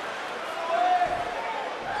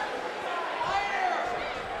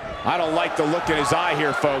 I don't like the look in his eye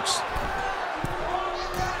here, folks.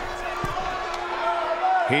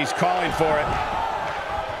 He's calling for it.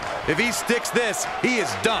 If he sticks this, he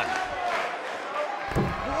is done.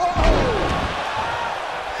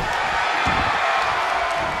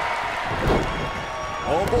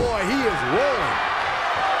 Oh boy, he is rolling.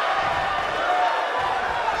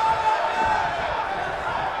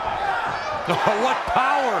 Oh, what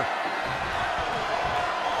power!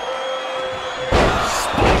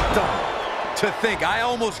 Spiked him. To think, I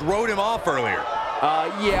almost wrote him off earlier.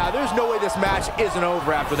 Yeah, there's no way this match isn't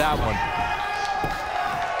over after that one.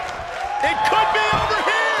 It could be over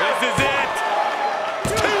here. This is it.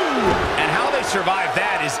 2. And how they survive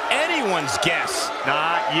that is anyone's guess.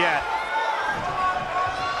 Not yet.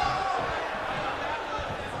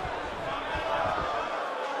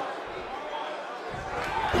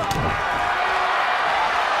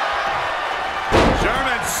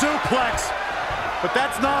 German suplex. But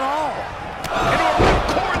that's not all. Into a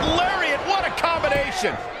ripcord lariat. What a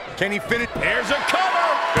combination. Can he finish? There's a cover.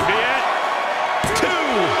 Could be it. 2.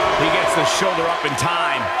 He gets the shoulder up in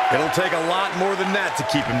time. It'll take a lot more than that to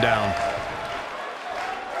keep him down.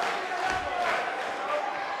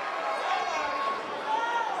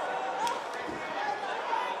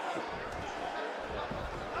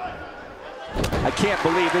 I can't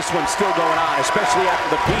believe this one's still going on, especially after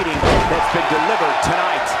the beating that's been delivered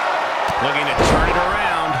tonight. Looking to turn it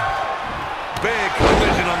around. Big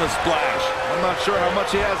collision on the splash. I'm not sure how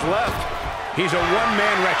much he has left. He's a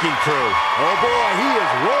one-man wrecking crew. Oh boy, he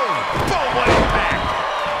is rolling. Boom, what impact.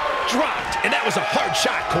 Dropped, and that was a hard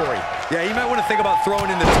shot, Corey. Yeah, you might want to think about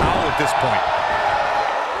throwing in the towel at this point.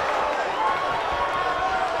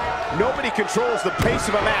 Nobody controls the pace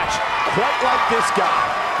of a match quite like this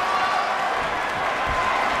guy.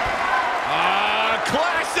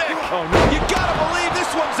 Classic. Oh no, you gotta believe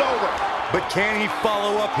this one's over. But can he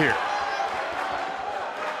follow up here?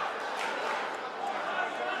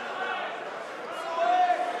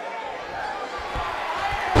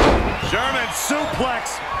 German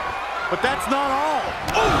suplex. But that's not all.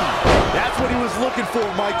 Ooh, that's what he was looking for,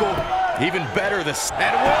 Michael. Even better, this.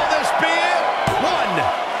 And will this be it?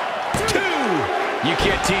 1, 2. You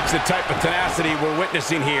can't teach the type of tenacity we're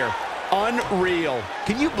witnessing here. Unreal.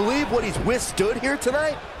 Can you believe what he's withstood here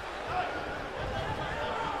tonight?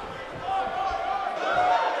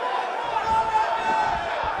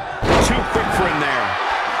 Too quick for him there.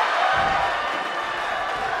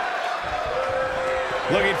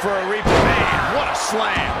 Looking for a replay. Man, what a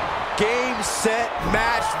slam. Game, set,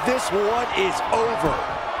 match. This one is over.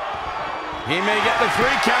 He may get the 3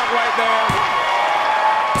 count right there.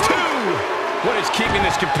 2. What is keeping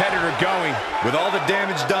this competitor going? With all the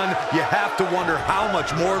damage done, you have to wonder how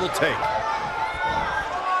much more it'll take.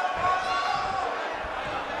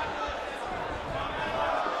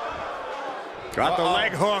 Got the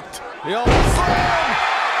leg hooked. The old slam.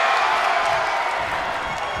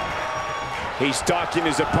 He's stalking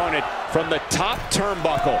his opponent from the top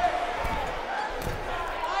turnbuckle.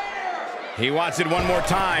 He wants it one more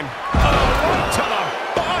time. Oh, to the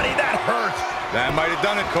body. That hurt. That might have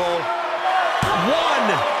done it, Cole. 1,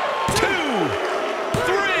 2,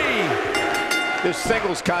 3. This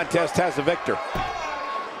singles contest has a victor.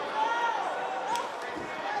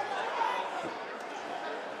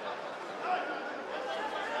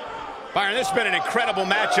 Byron, this has been an incredible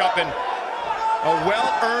matchup and a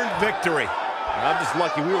well-earned victory. I'm just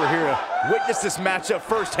lucky we were here to witness this matchup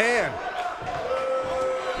firsthand.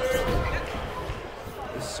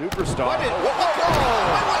 The superstar.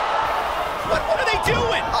 What are they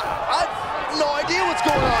doing? I have no idea what's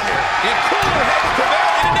going on here. And cooler heads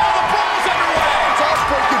prevailing, and now the ball's underway. It's all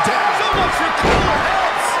broken down. So much for cooler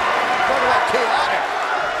heads. Talk about chaotic.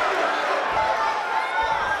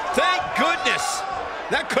 Thank goodness.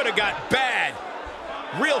 That could have got bad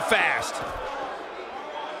real fast.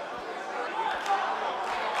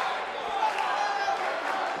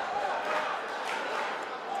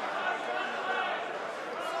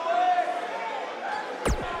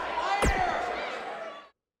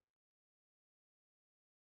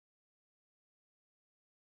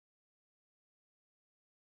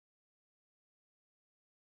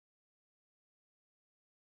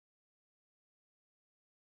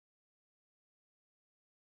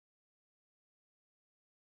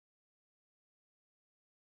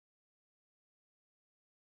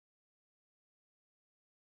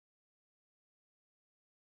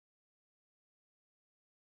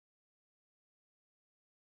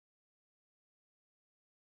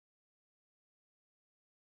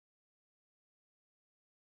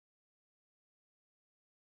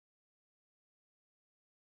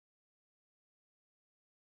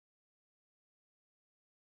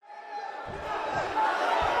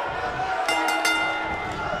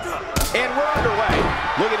 And we're underway.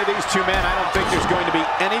 Looking at these two men, I don't think there's going to be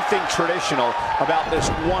anything traditional about this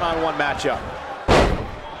one-on-one matchup.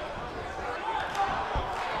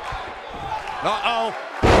 Uh-oh.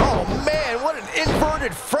 Oh, man, what an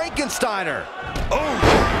inverted Frankensteiner. Oh!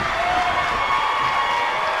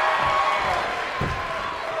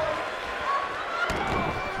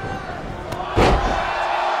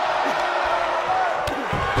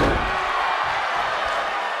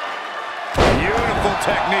 Beautiful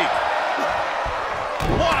technique.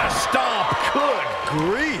 What a stomp. Good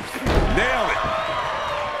grief. Nailed it.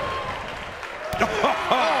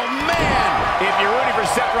 Oh, man. If you're rooting for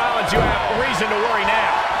Seth Rollins, you have reason to worry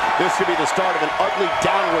now. This could be the start of an ugly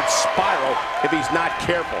downward spiral if he's not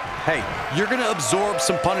careful. Hey, you're going to absorb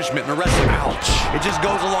some punishment in the wrestling. Ouch. It just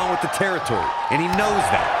goes along with the territory, and he knows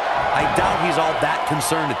that. I doubt he's all that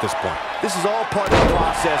concerned at this point. This is all part of the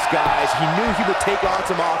process, guys. He knew he would take on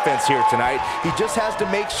some offense here tonight. He just has to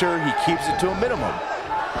make sure he keeps it to a minimum.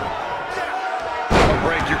 Don't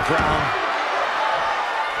break your crown.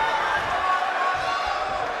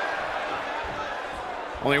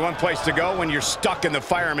 Only one place to go when you're stuck in the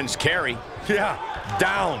fireman's carry. Yeah,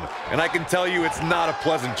 down. And I can tell you it's not a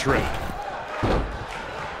pleasant trip.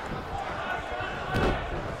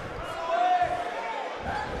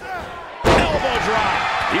 Elbow drop.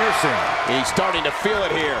 Piercing. He's starting to feel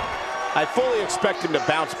it here. I fully expect him to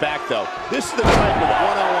bounce back, though. This is the type of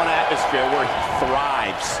one-on-one atmosphere where he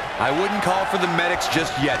thrives. I wouldn't call for the medics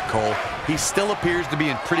just yet, Cole. He still appears to be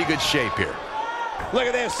in pretty good shape here. Look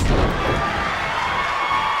at this.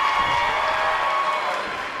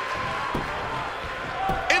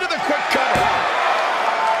 Into the quick cover.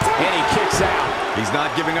 And he kicks out. He's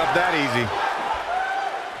not giving up that easy.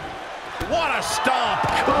 What a stomp.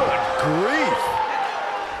 Good grief.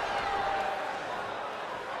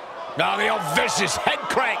 Now the old vicious head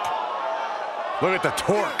crank. Look at the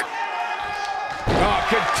torque. Oh,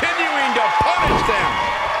 continuing to punish them.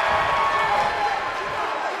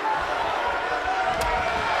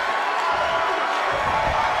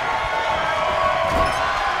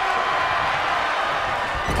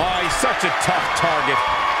 such a tough target.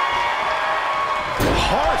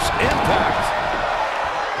 Harsh impact.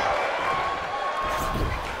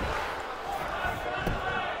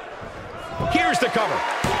 Here's the cover.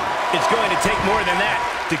 It's going to take more than that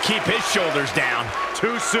to keep his shoulders down.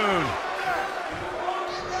 Too soon.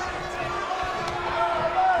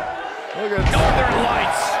 Look at Northern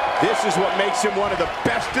Lights. This is what makes him one of the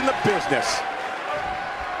best in the business.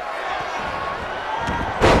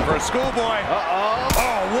 For a schoolboy.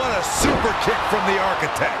 Oh, what a super kick from the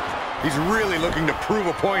Architect. He's really looking to prove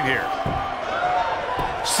a point here.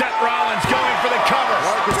 Seth Rollins going for the cover.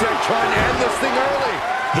 Architect trying to end this thing early.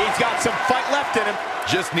 He's got some fight left in him.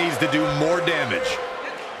 Just needs to do more damage.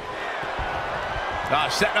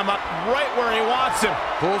 Setting him up right where he wants him.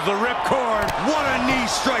 Pulls the ripcord. What a knee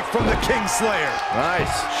strike from the Kingslayer.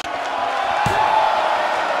 Nice.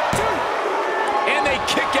 And they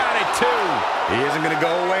kick out at 2. He isn't going to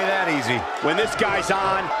go away that easy. When this guy's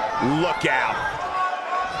on, look out.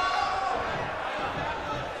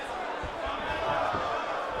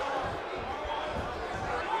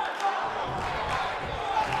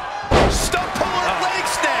 Stump puller leg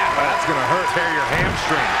snap. That's going to hurt. Tear your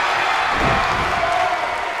hamstring.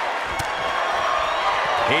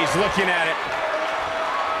 He's looking at it.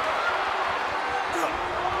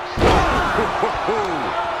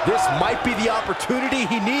 This might be the opportunity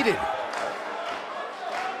he needed.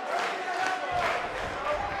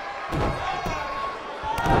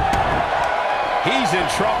 He's in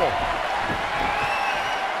trouble.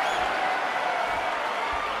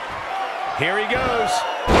 Here he goes.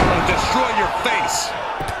 Destroy your face.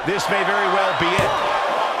 This may very well be it.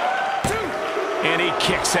 And he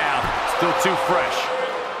kicks out. Still too fresh.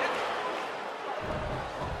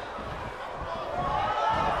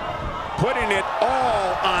 Putting it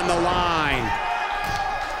all on the line.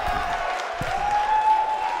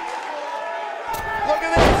 Look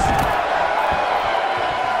at this.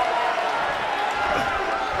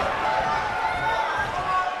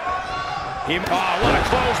 What a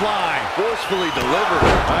clothesline. Forcefully delivered.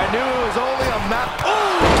 I knew it was only a map.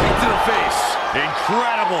 Oh, kick to the face.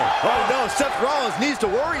 Incredible. Oh no, Seth Rollins needs to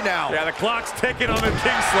worry now. Yeah, the clock's ticking on the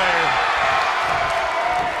Kingslayer.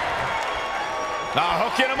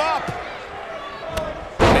 Hooking him up.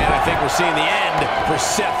 Man, I think we're seeing the end for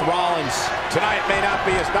Seth Rollins. Tonight may not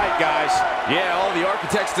be his night, guys. Yeah, all the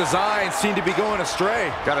Architect's designs seem to be going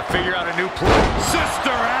astray. Got to figure out a new play.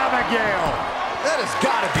 Sister Abigail. That has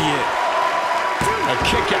got to be it. A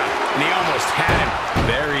kick out, and he almost had him.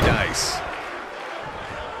 Very nice.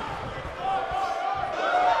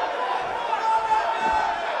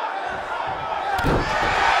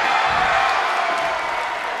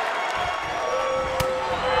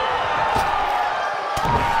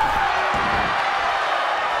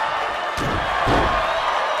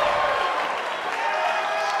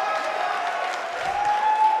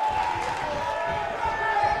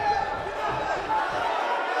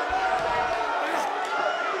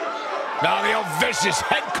 Now the old vicious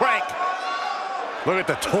head crank. Look at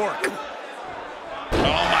the torque.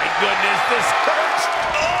 Oh my goodness, this hurts.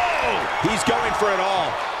 Oh! He's going for it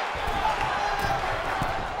all.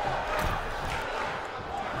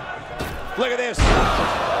 Look at this.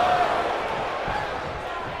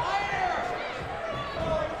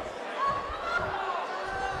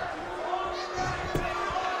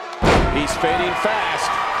 He's fading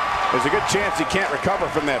fast. There's a good chance he can't recover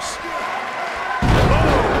from this.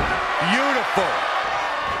 Beautiful.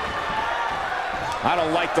 I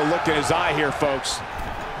don't like the look in his eye here, folks.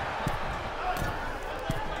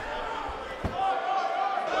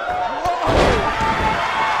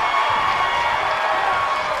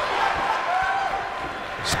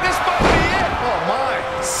 This might be it. Oh my.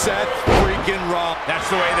 Seth freaking Rollins. That's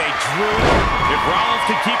the way they drew it. If Rollins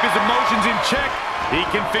can keep his emotions in check, he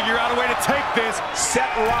can figure out a way to take this.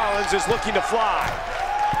 Seth Rollins is looking to fly.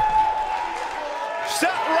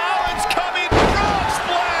 Seth Rollins coming, frog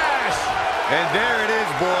splash! And there it is,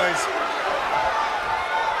 boys.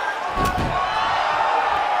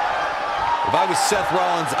 If I was Seth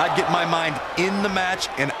Rollins, I'd get my mind in the match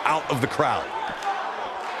and out of the crowd.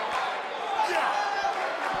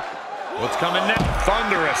 What's coming next?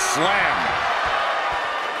 Thunderous slam.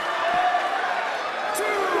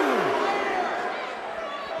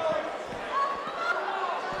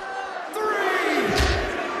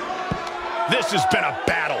 This has been a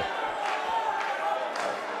battle.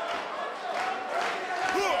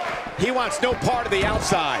 He wants no part of the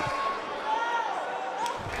outside.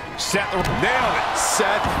 Seth Nailed it.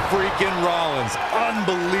 Seth freaking Rollins.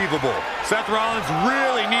 Unbelievable. Seth Rollins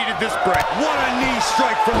really needed this break. What a knee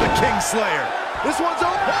strike from the Kingslayer. This one's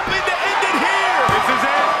over. hoping to end it here. This is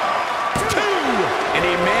it. 2. And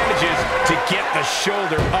he manages to get the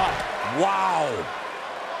shoulder up. Wow.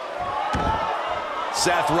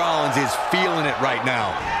 Seth Rollins is feeling it right now.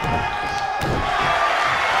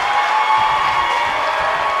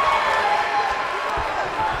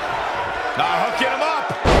 Now hooking him up.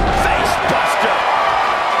 Face buster.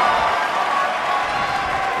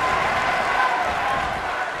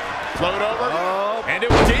 Float over. Oh. And it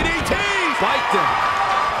was DDT. Spiked him.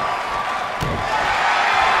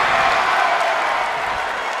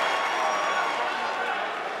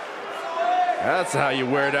 That's how you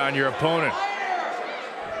wear down your opponent.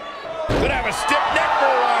 Could have a stiff neck for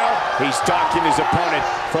a while. He's stalking his opponent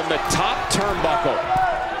from the top turnbuckle.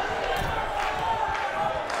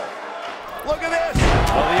 Look at this.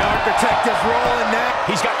 Well, the architect is rolling now.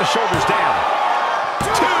 He's got the shoulders down.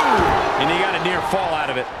 2. And he got a near fall out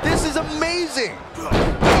of it. This is amazing. Oh,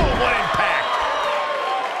 what impact.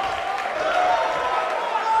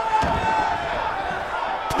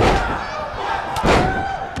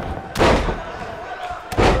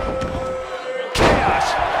 Chaos.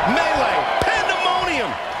 Melee.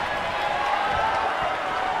 Pandemonium.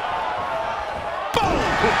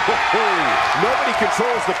 Boom. Nobody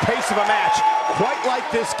controls the pace of a match quite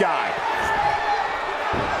like this guy.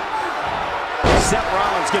 Seth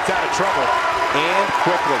Rollins gets out of trouble, and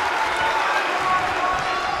quickly.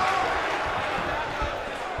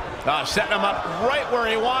 Setting him up right where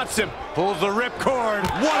he wants him. Pulls the ripcord.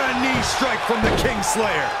 What a knee strike from the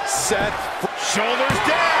Kingslayer. Seth, shoulders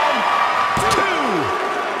down. 2,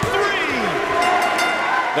 3.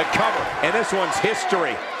 The cover, and this one's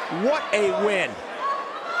history. What a win.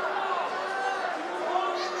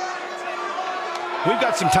 We've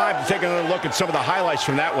got some time to take another look at some of the highlights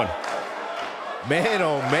from that one. Man,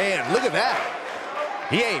 oh man, look at that.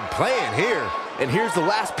 He ain't playing here. And here's the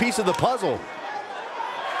last piece of the puzzle.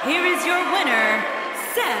 Here is your winner,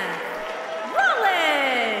 Seth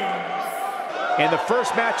Rollins. And the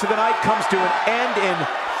first match of the night comes to an end in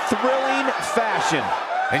thrilling fashion.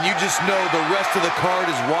 And you just know the rest of the card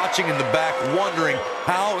is watching in the back, wondering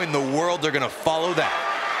how in the world they're going to follow that.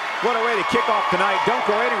 What a way to kick off tonight. Don't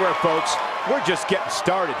go anywhere, folks. We're just getting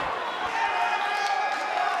started.